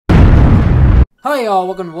Hi y'all,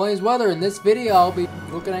 welcome to Williams Weather. In this video I'll be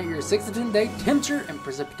looking at your 6 to 10 day temperature and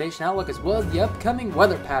precipitation outlook as well as the upcoming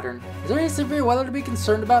weather pattern. Is there any severe weather to be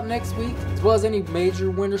concerned about next week? As well as any major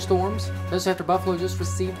winter storms? Especially after Buffalo just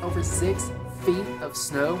received over 6 feet of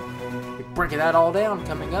snow. We're breaking that all down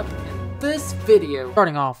coming up in this video.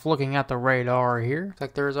 Starting off looking at the radar here. Looks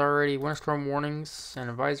like there's already winter storm warnings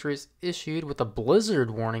and advisories issued with a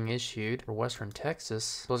blizzard warning issued for western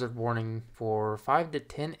Texas. Blizzard warning for 5 to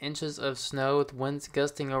 10 inches of snow with winds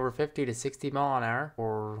gusting over 50 to 60 mile an hour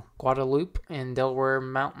for Guadalupe and Delaware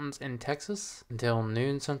Mountains in Texas until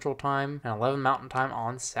noon Central Time and 11 Mountain Time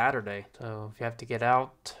on Saturday. So if you have to get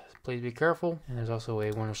out, please be careful. And there's also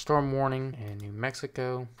a winter storm warning in New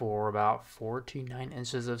Mexico for about 49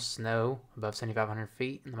 inches of snow above 7,500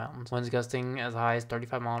 feet in the mountains. Winds gusting as high as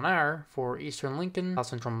 35 mile an hour for eastern Lincoln, south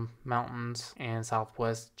central mountains, and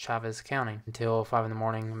southwest Chavez County until 5 in the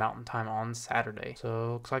morning Mountain Time on Saturday.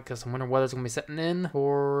 So looks like some winter weather is going to be setting in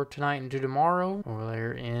for tonight and to tomorrow over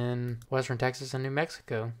there in western Texas and New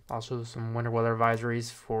Mexico. Also some winter weather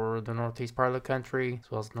advisories for the northeast part of the country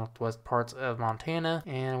as well as northwest parts of Montana,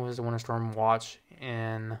 and was a winter storm watch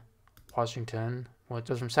in Washington, which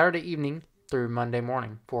was from Saturday evening through Monday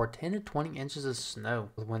morning for 10 to 20 inches of snow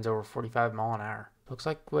with winds over 45 mile an hour. Looks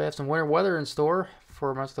like we have some winter weather in store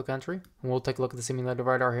for most of the country. And we'll take a look at the simulated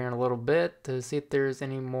radar here in a little bit to see if there's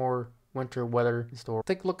any more winter weather in store.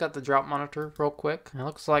 Take a look at the drought monitor real quick. It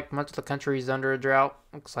looks like much of the country is under a drought.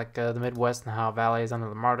 Looks like the Midwest and Ohio Valley is under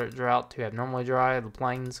the moderate drought to abnormally dry. The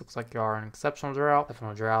plains looks like you are an exceptional drought.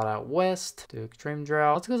 Definitely drought out west to extreme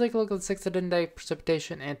drought. Let's go take a look at the 6 to 10 day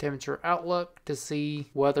precipitation and temperature outlook to see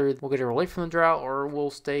whether we'll get a relief from the drought or we'll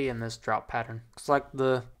stay in this drought pattern. Looks like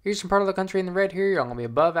the eastern part of the country in the red here, you're going to be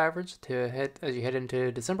above average as you head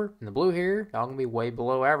into December. In the blue here, y'all going to be way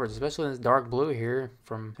below average, especially in this dark blue here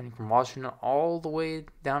from Washington all the way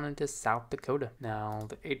down into South Dakota. Now,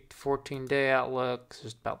 the 8 to 14 day outlook is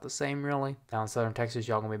just about the same, really. Down in southern Texas,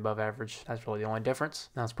 y'all going to be above average. That's really the only difference.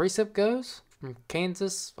 Now, as precip goes, from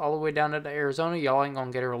Kansas all the way down into Arizona, y'all ain't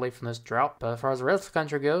gonna get a relief from this drought. But as far as the rest of the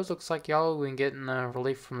country goes, looks like y'all will be getting a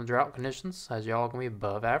relief from the drought conditions, as y'all gonna be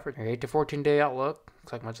above average. Your 8 to 14 day outlook,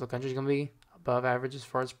 looks like much of the country is gonna be above average as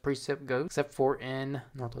far as precip goes, except for in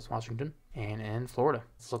northwest Washington and in Florida.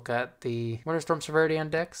 Let's look at the winter storm severity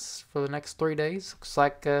index for the next 3 days. Looks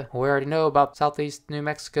like we already know about southeast New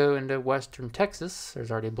Mexico into western Texas.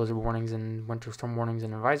 There's already blizzard warnings and winter storm warnings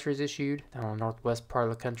and advisories issued. Down in the northwest part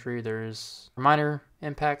of the country, there's minor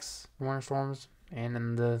impacts from winter storms. And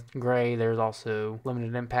in the gray, there's also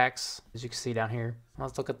limited impacts, as you can see down here.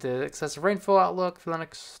 Let's look at the excessive rainfall outlook for the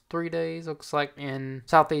next 3 days. Looks like in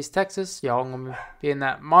southeast Texas, y'all going to be in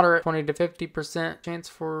that moderate 20 to 50% chance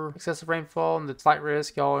for excessive rainfall. And the slight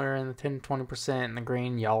risk, y'all are in the 10 to 20%. In the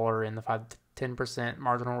green, y'all are in the 5 to 10%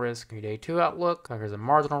 marginal risk. Your day 2 outlook, there's a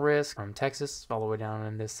marginal risk from Texas all the way down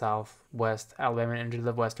into southwest Alabama into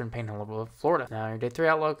the western panhandle of Florida. Now your day 3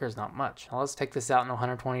 outlook, there's not much. Now let's take this out in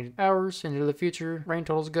 120 hours into the future. Rain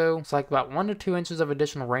totals go. It's like about 1 to 2 inches of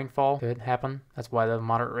additional rainfall could happen. That's why the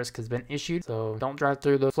moderate risk has been issued. So don't drive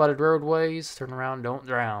through the flooded roadways. Turn around, don't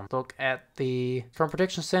drown. Look at the Storm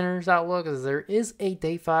Protection Center's outlook, as there is a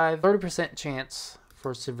day 5 30% chance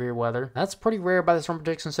for severe weather. That's pretty rare by the Storm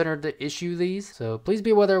Protection Center to issue these, so please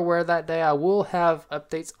be weather aware that day. I will have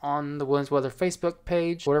updates on the Williams Weather Facebook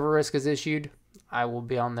page. Whatever risk is issued, I will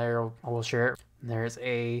be on there. I will share it. There's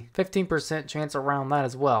a 15% chance around that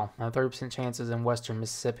as well. 30% chances in western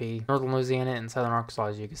Mississippi, northern Louisiana, and southern Arkansas,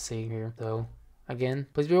 as you can see here. So again,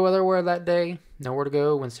 please be weather aware that day. Know where to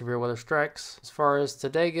go when severe weather strikes. As far as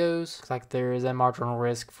today goes, looks like there is a marginal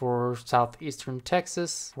risk for southeastern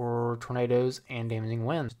Texas for tornadoes and damaging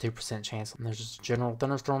winds. 2% chance. And there's just general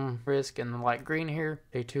thunderstorm risk in the light green here.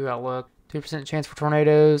 Day 2 outlook. 2% chance for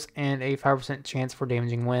tornadoes and a 5% chance for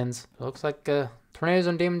damaging winds. It looks like tornadoes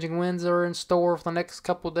and damaging winds are in store for the next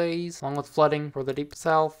couple days, along with flooding for the deep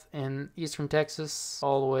south and eastern Texas,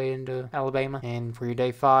 all the way into Alabama. And for your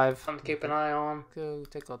day 5, something to keep an eye on. Go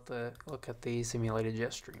take a look at the simulated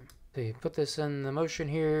jet stream. So you put this in the motion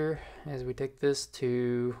here as we take this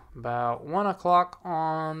to about 1 o'clock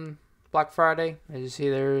on Black Friday. As you see,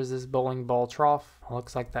 there's this bowling ball trough. It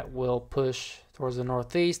looks like that will push towards the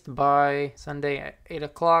northeast by Sunday at 8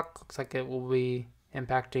 o'clock. Looks like it will be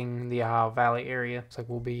impacting the Ohio Valley area. Looks like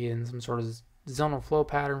we'll be in some sort of zonal flow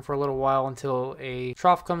pattern for a little while until a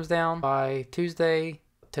trough comes down by Tuesday,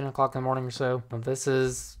 10 o'clock in the morning or so. This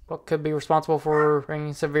is what could be responsible for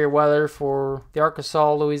bringing severe weather for the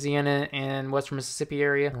Arkansas, Louisiana, and western Mississippi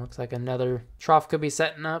area. It looks like another trough could be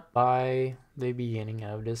setting up by the beginning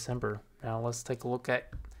of December. Now let's take a look at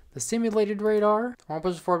the simulated radar. Tomorrow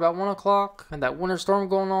pushes for about 1 o'clock. And that winter storm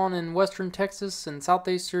going on in western Texas and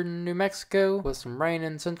southeastern New Mexico with some rain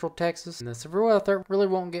in central Texas. And the severe weather threat really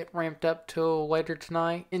won't get ramped up till later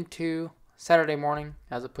tonight into Saturday morning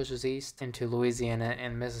as it pushes east into Louisiana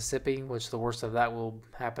and Mississippi, which the worst of that will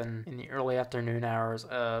happen in the early afternoon hours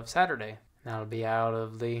of Saturday. That'll be out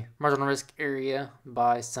of the marginal risk area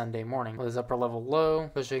by Sunday morning. With this upper level low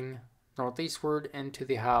pushing northeastward into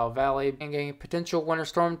the Ohio Valley and getting a potential winter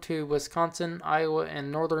storm to Wisconsin, Iowa,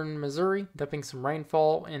 and northern Missouri, dumping some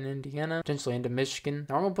rainfall in Indiana, potentially into Michigan.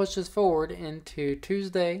 Normal pushes forward into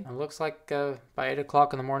Tuesday. It looks like by 8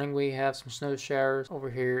 o'clock in the morning we have some snow showers over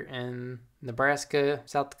here in Nebraska,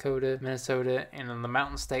 South Dakota, Minnesota, and in the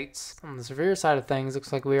mountain states. On the severe side of things,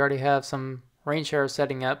 looks like we already have some rain showers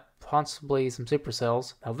setting up, possibly some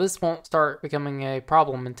supercells. Now this won't start becoming a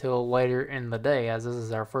problem until later in the day, as this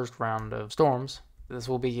is our first round of storms. This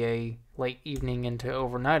will be a late evening into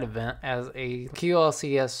overnight event as a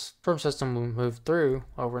QLCS storm system will move through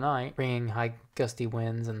overnight, bringing high gusty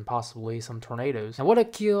winds and possibly some tornadoes. Now what a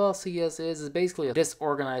QLCS is basically a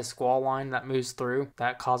disorganized squall line that moves through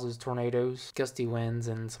that causes tornadoes, gusty winds,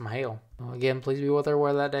 and some hail. Again, please be with our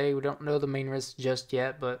weather that day. We don't know the main risks just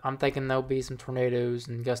yet, but I'm thinking there'll be some tornadoes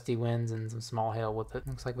and gusty winds and some small hail with it.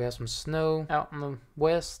 Looks like we have some snow out in the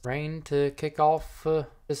west, rain to kick off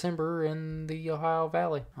December in the Ohio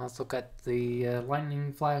Valley. Let's look at the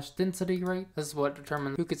lightning flash density rate. This is what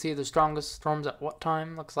determines who could see the strongest storms at what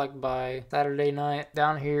time. Looks like by Saturday night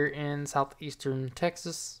down here in southeastern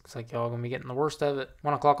Texas. Looks like y'all gonna be getting the worst of it.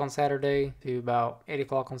 1 o'clock on Saturday to about 8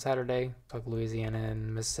 o'clock on Saturday. Looks like Louisiana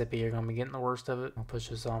and Mississippi are gonna be getting the worst of it. We'll push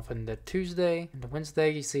this off into Tuesday. Into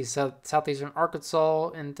Wednesday, you see southeastern Arkansas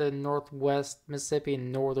into northwest Mississippi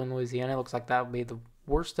and northern Louisiana. Looks like that would be the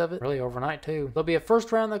worst of it, really overnight too. There'll be a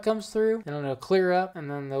first round that comes through, and it'll clear up, and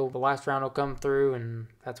then the last round will come through, and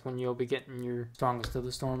that's when you'll be getting your strongest of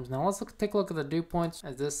the storms. Now let's take a look at the dew points,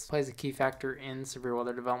 as this plays a key factor in severe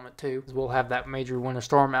weather development too. We'll have that major winter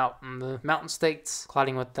storm out in the mountain states,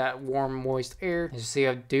 colliding with that warm, moist air. As you see, I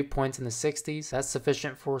have dew points in the 60s. That's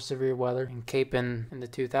sufficient for severe weather. And Cape in the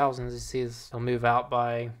 2000s, you see it'll move out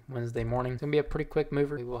by Wednesday morning. It's gonna be a pretty quick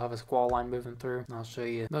mover. We'll have a squall line moving through. And I'll show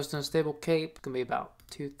you most unstable Cape. It's gonna be about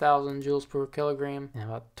 2,000 joules per kilogram and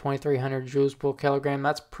about 2,300 joules per kilogram.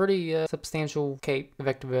 That's pretty substantial Cape.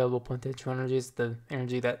 Effective available potential energy is the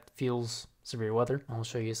energy that fuels severe weather. I'll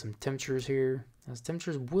show you some temperatures here. As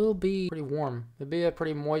temperatures will be pretty warm. It'll be a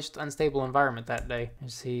pretty moist, unstable environment that day. You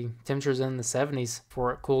see temperatures in the 70s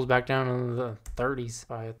before it cools back down into the 30s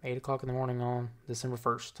by 8 o'clock in the morning on December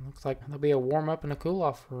 1st. Looks like there'll be a warm up and a cool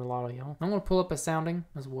off for a lot of y'all. I'm going to pull up a sounding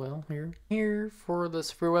as well here. Here for the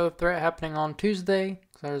severe weather threat happening on Tuesday.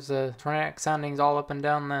 There's tornadic soundings all up and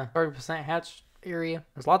down the 30% hatch area.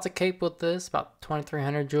 There's lots of Cape with this, about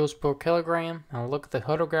 2,300 joules per kilogram. Now look at the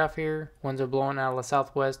hodograph here. Winds are blowing out of the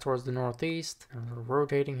southwest towards the northeast. And we're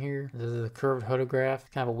rotating here. This is a curved hodograph,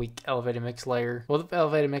 kind of a weak elevated mixed layer. What the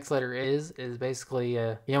elevated mixed layer is basically,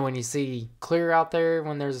 you know, when you see clear out there,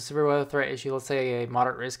 when there's a severe weather threat issue, let's say a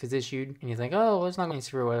moderate risk is issued, and you think, oh, well, there's not going to be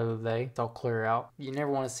severe weather today, it's all clear out. You never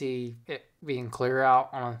want to see it being clear out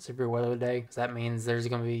on a severe weather day, because that means there's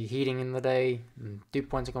going to be heating in the day, and dew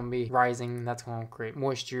points are going to be rising. That's going to create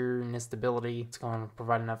moisture and instability. It's going to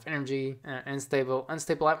provide enough energy in an unstable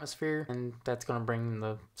atmosphere, and that's going to bring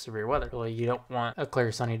the severe weather. Really, you don't want a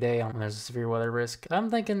clear sunny day when there's a severe weather risk. I'm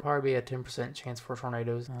thinking probably a 10% chance for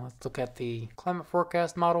tornadoes. Let's look at the climate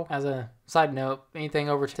forecast model. As a side note, anything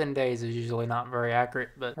over 10 days is usually not very accurate,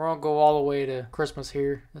 but we're going to go all the way to Christmas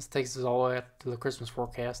here. This takes us all the way up to the Christmas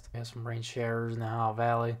forecast. We have some rain showers in the Ohio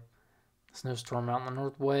Valley. Snowstorm out in the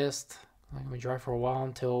northwest. Going to be dry for a while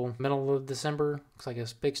until middle of December. Looks like a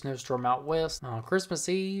big snowstorm out west. Christmas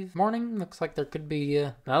Eve morning, looks like there could be,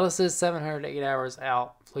 now this is 700 to 8 hours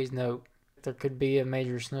out. Please note, there could be a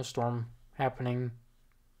major snowstorm happening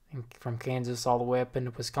from Kansas all the way up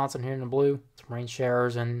into Wisconsin here in the blue. Some rain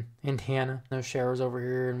showers in Indiana. No showers over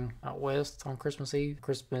here and out west on Christmas Eve.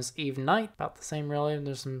 Christmas Eve night, about the same really.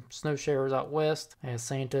 There's some snow showers out west. As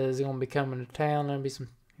Santa is going to be coming to town, there'll be some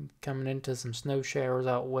coming into some snow showers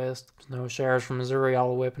out west. Snow showers from Missouri all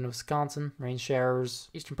the way up into Wisconsin. Rain showers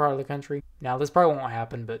eastern part of the country. Now this probably won't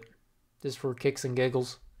happen, but just for kicks and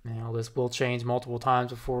giggles. Now this will change multiple times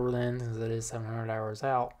before then, since it is 700 hours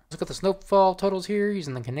out. Let's look at the snowfall totals here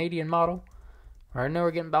using the Canadian model. Right now we're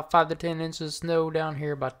getting about 5 to 10 inches of snow down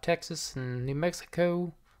here by Texas and New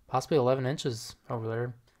Mexico. Possibly 11 inches over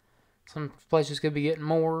there. Some places could be getting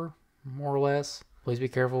more or less. Please be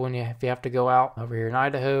careful if you have to go out. Over here in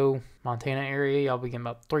Idaho, Montana area, y'all be getting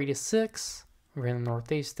about 3 to 6. Over here in the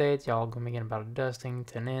northeast states, y'all gonna be getting about a dusting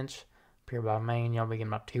to an inch. Up here by Maine, y'all be getting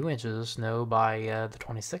about 2 inches of snow by the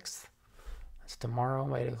 26th. That's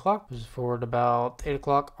tomorrow, 8 o'clock. This is forward about 8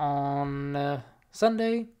 o'clock on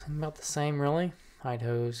Sunday. About the same, really.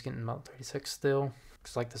 Idaho's getting about 36 still.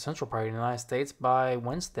 Looks like the central part of the United States by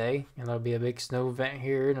Wednesday. And there'll be a big snow event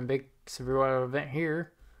here and a big severe weather event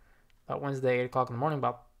here. About Wednesday, 8 o'clock in the morning,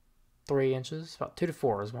 about 3 inches. About 2 to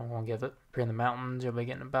 4 is what I'm going to give it. Here in the mountains, you'll be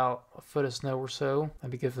getting about a foot of snow or so.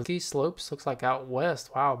 That'd be good for the ski slopes. Looks like out west,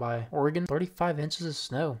 wow, by Oregon, 35 inches of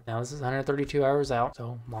snow. Now, this is 132 hours out,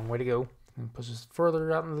 so long way to go. And push us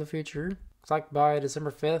further out into the future. Looks like by December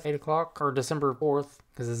 5th, 8 o'clock, or December 4th,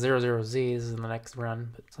 because the 00Z is in the next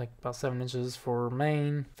run. But it's like about 7 inches for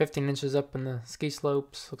Maine, 15 inches up in the ski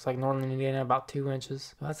slopes. Looks like northern Indiana, about 2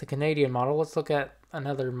 inches. So that's the Canadian model. Let's look at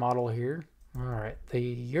another model here. All right, the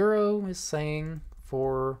Euro is saying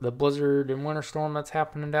for the blizzard and winter storm that's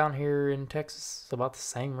happening down here in Texas, it's about the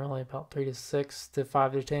same, really, about 3 to 6 to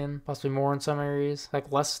 5 to 10, possibly more in some areas.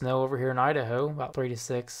 Like less snow over here in Idaho, about 3 to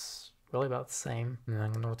 6. Really about the same. And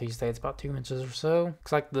then the northeast states about 2 inches or so.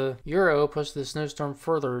 Looks like the Euro pushed the snowstorm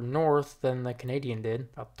further north than the Canadian did.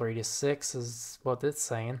 About 3 to 6 is what it's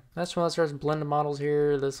saying. That's when it starts blending models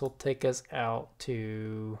here. This will take us out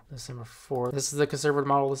to December 4th. This is the conservative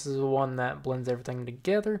model. This is the one that blends everything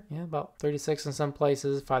together. Yeah, about 3 to 6 in some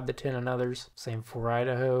places, 5 to 10 in others. Same for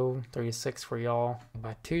Idaho, 3 to 6 for y'all.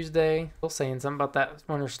 By Tuesday, still saying something about that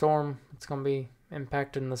winter storm. It's going to be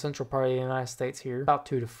impacting the central part of the United States here. About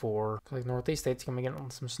 2 to 4. Looks like northeast states going to be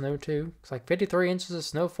getting some snow too. Looks like 53 inches of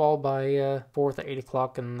snowfall by 4th at 8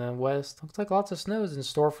 o'clock in the west. Looks like lots of snow is in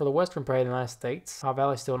store for the western part of the United States. Ohio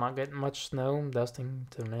Valley still not getting much snow, dusting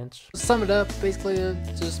to an inch. To sum it up, basically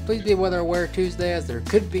just please be weather aware Tuesday, as there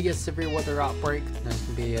could be a severe weather outbreak. There's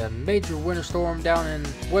going to be a major winter storm down in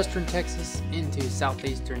western Texas into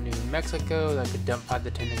southeastern New Mexico that could dump 5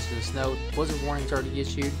 to 10 inches of snow. Blizzard warnings already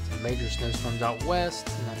issued. Some major snowstorms out west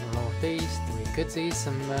and then the northeast. We could see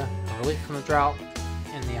some relief from the drought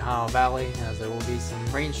in the Ohio Valley, as there will be some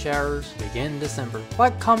rain showers begin December.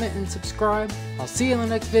 Like, comment, and subscribe. I'll see you in the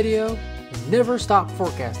next video, and never stop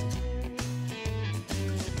forecasting.